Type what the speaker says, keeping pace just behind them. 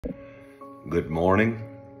Good morning,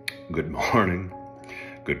 good morning,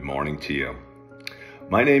 good morning to you.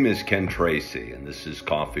 My name is Ken Tracy, and this is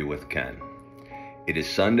Coffee with Ken. It is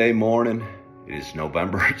Sunday morning. It is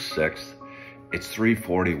November 6th. It's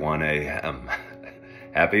 3:41 a.m.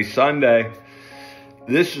 Happy Sunday.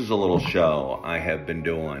 This is a little show I have been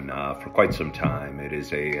doing for quite some time. It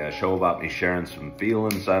is a show about me sharing some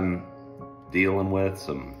feelings I'm dealing with,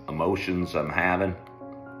 some emotions I'm having,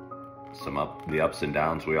 the ups and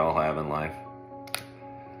downs we all have in life.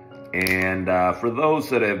 And for those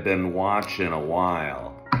that have been watching a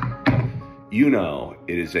while, you know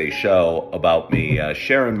it is a show about me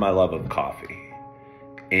sharing my love of coffee.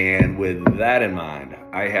 And with that in mind,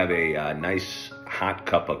 I have a nice hot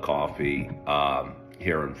cup of coffee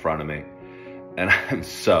here in front of me. And I'm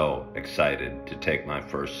so excited to take my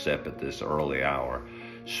first sip at this early hour.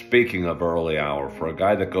 Speaking of early hour, for a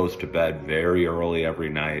guy that goes to bed very early every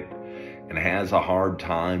night and has a hard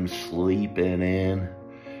time sleeping in,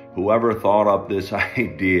 whoever thought up this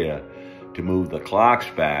idea to move the clocks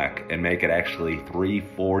back and make it actually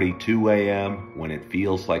 3:42 a.m. when it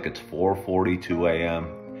feels like it's 4:42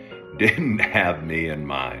 a.m. didn't have me in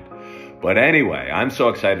mind. But anyway, I'm so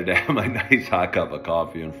excited to have my nice hot cup of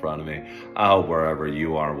coffee in front of me. I hope wherever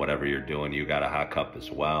you are, whatever you're doing, you got a hot cup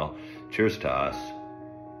as well. Cheers to us.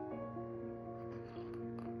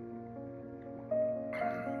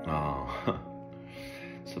 Oh,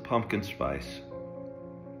 it's the pumpkin spice.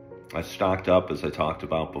 I stocked up, as I talked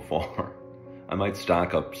about before. I might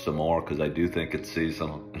stock up some more because I do think it's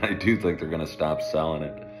seasonal. And I do think they're going to stop selling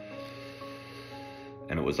it.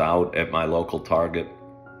 And it was out at my local Target.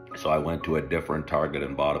 So I went to a different Target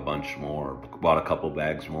and bought a bunch more. Bought a couple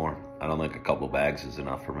bags more. I don't think a couple bags is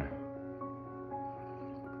enough for me.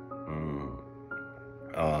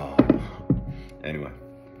 Oh. Anyway.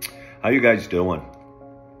 How you guys doing?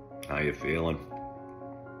 How you feeling?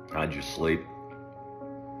 How'd you sleep?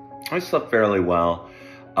 I slept fairly well.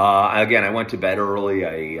 Again, I went to bed early.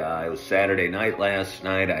 It was Saturday night last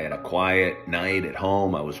night. I had a quiet night at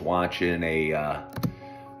home. I was watching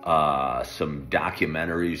some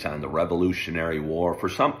documentaries on the Revolutionary War. For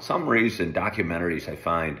some reason, documentaries I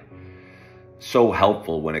find so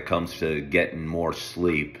helpful when it comes to getting more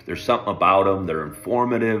sleep. There's something about them. They're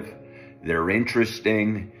informative. They're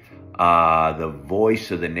interesting. The voice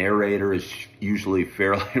of the narrator is usually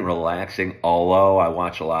fairly relaxing, although I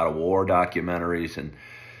watch a lot of war documentaries, and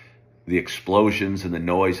the explosions and the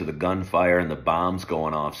noise of the gunfire and the bombs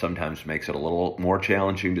going off sometimes makes it a little more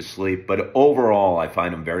challenging to sleep. But overall, I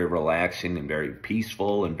find them very relaxing and very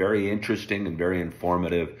peaceful and very interesting and very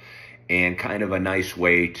informative, and kind of a nice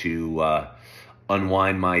way to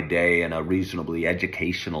unwind my day in a reasonably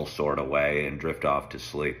educational sort of way and drift off to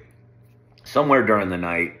sleep. Somewhere during the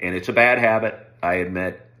night, and it's a bad habit, I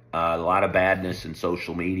admit, a lot of badness in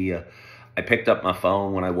social media. I picked up my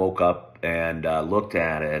phone when I woke up and looked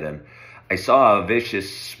at it, and I saw a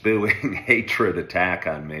vicious, spewing hatred attack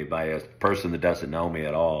on me by a person that doesn't know me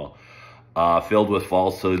at all, filled with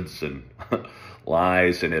falsehoods and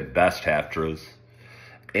lies and at best half-truths.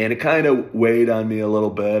 And it kind of weighed on me a little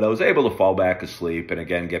bit. I was able to fall back asleep and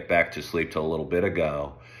again get back to sleep till a little bit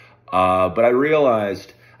ago. But I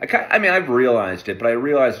realized... I've realized it, but I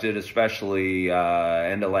realized it especially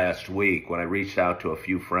end of last week when I reached out to a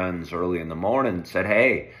few friends early in the morning and said,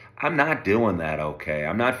 hey, I'm not doing that okay.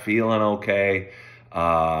 I'm not feeling okay.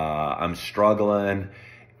 I'm struggling.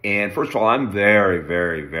 And first of all, I'm very,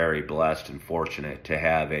 very, very blessed and fortunate to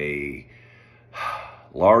have a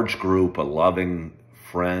large group of loving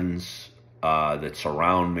friends that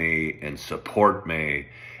surround me and support me,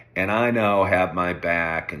 and I know have my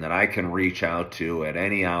back, and that I can reach out to at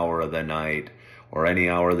any hour of the night or any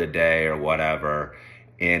hour of the day or whatever.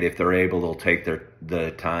 And if they're able, they'll take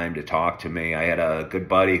the time to talk to me. I had a good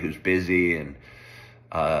buddy who's busy and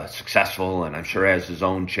successful, and I'm sure has his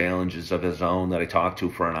own challenges of his own, that I talked to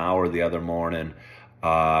for an hour the other morning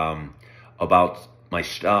about my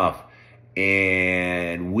stuff.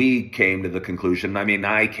 And we came to the conclusion,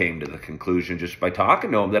 I came to the conclusion just by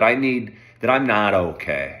talking to him that I'm not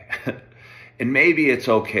okay. And maybe it's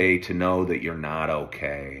okay to know that you're not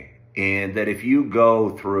okay. And that if you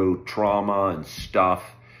go through trauma and stuff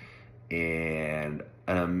and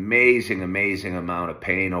an amazing, amazing amount of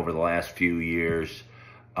pain over the last few years,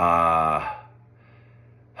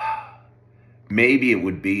 maybe it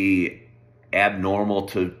would be abnormal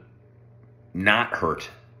to not hurt,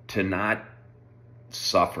 to not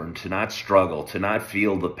suffer, and to not struggle, to not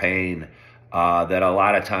feel the pain that a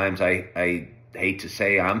lot of times I hate to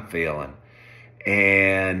say I'm feeling.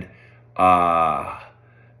 And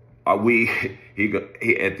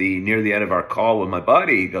near the end of our call with my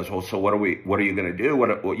buddy, he goes, well, so what are you going to do?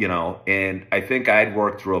 And I think I'd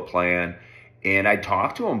worked through a plan, and I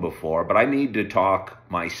talked to him before, but I need to talk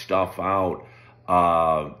my stuff out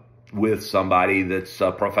with somebody that's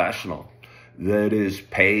a professional, that is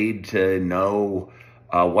paid to know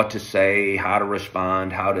what to say, how to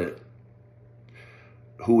respond,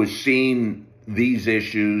 who has seen these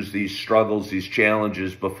issues, these struggles, these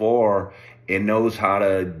challenges before, and knows how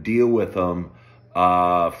to deal with them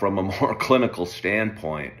from a more clinical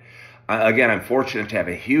standpoint. Again, I'm fortunate to have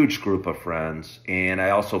a huge group of friends, and I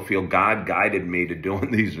also feel God guided me to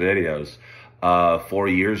doing these videos 4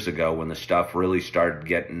 years ago when the stuff really started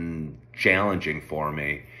getting challenging for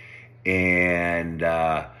me. And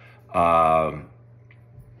I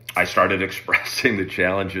started expressing the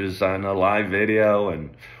challenges on a live video,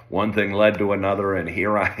 and one thing led to another, and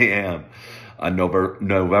here I am on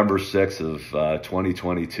November 6th of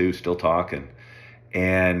 2022, still talking.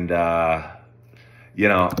 And, again,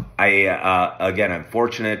 I'm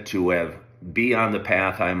fortunate to be on the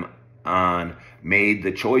path I'm on, made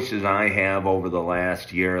the choices I have over the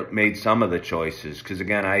last year, made some of the choices, because,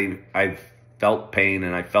 again, I've felt pain,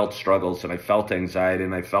 and I felt struggles, and I felt anxiety,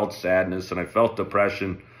 and I felt sadness, and I felt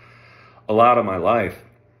depression a lot of my life.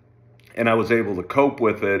 And I was able to cope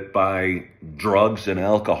with it by drugs and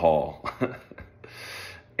alcohol.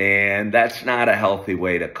 And that's not a healthy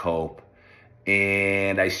way to cope.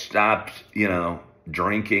 And I stopped,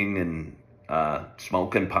 drinking and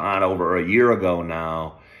smoking pot over a year ago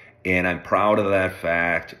now. And I'm proud of that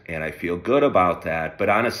fact, and I feel good about that. But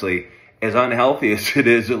honestly, as unhealthy as it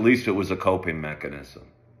is, at least it was a coping mechanism.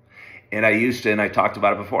 And I talked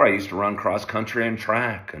about it before, I used to run cross country and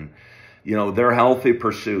track, and they're healthy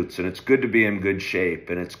pursuits, and it's good to be in good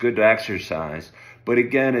shape, and it's good to exercise. But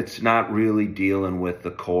again, it's not really dealing with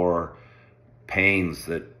the core pains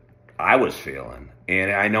that I was feeling.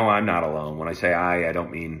 And I know I'm not alone. When I say I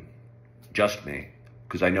don't mean just me,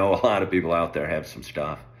 because I know a lot of people out there have some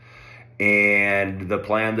stuff. And the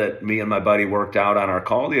plan that me and my buddy worked out on our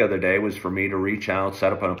call the other day was for me to reach out,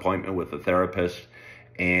 set up an appointment with a therapist,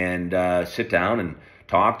 and sit down and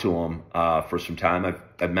talk to them for some time.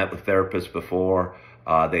 I've met with therapists before.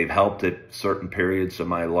 They've helped at certain periods of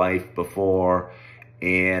my life before.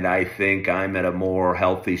 And I think I'm at a more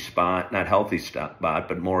healthy spot, not healthy spot,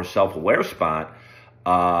 but more self-aware spot,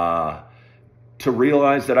 to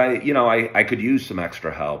realize that I could use some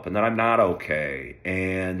extra help, and that I'm not okay,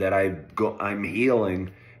 and that I'm healing,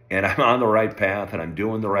 and I'm on the right path, and I'm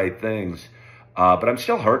doing the right things, but I'm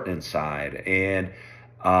still hurting inside. And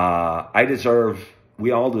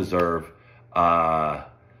we all deserve to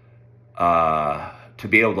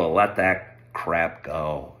be able to let that crap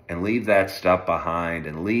go and leave that stuff behind,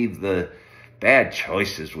 and leave the bad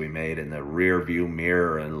choices we made in the rear view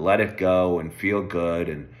mirror, and let it go and feel good,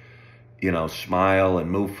 and smile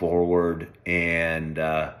and move forward, and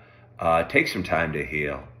take some time to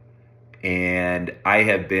heal. And I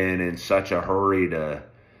have been in such a hurry to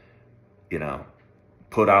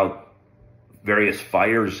put out various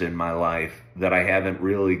fires in my life that I haven't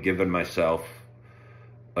really given myself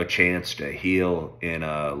a chance to heal in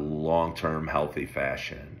a long-term healthy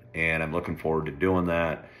fashion. And I'm looking forward to doing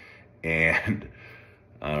that. And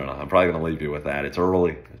I don't know, I'm probably going to leave you with that. It's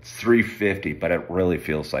early, it's 3:50, but it really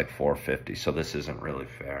feels like 4:50, so this isn't really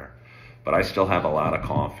fair. But I still have a lot of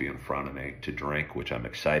coffee in front of me to drink, which I'm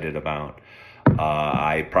excited about.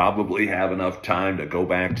 I probably have enough time to go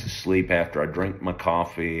back to sleep after I drink my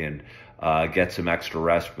coffee, and get some extra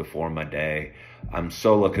rest before my day. I'm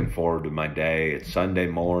so looking forward to my day. It's Sunday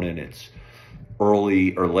morning. It's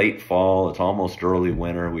early or late fall. It's almost early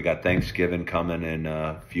winter. We got Thanksgiving coming in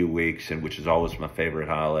a few weeks, and which is always my favorite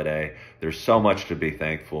holiday. There's so much to be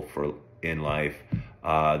thankful for in life.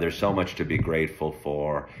 There's so much to be grateful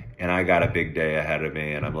for, and I got a big day ahead of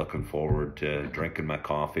me, and I'm looking forward to drinking my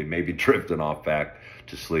coffee, maybe drifting off back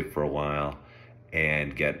to sleep for a while,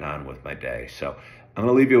 and getting on with my day. So I'm going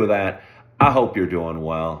to leave you with that. I hope you're doing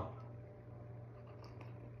well.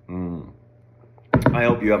 I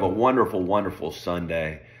hope you have a wonderful, wonderful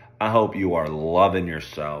Sunday. I hope you are loving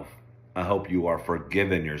yourself. I hope you are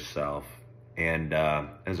forgiving yourself. And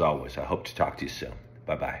as always, I hope to talk to you soon.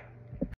 Bye-bye.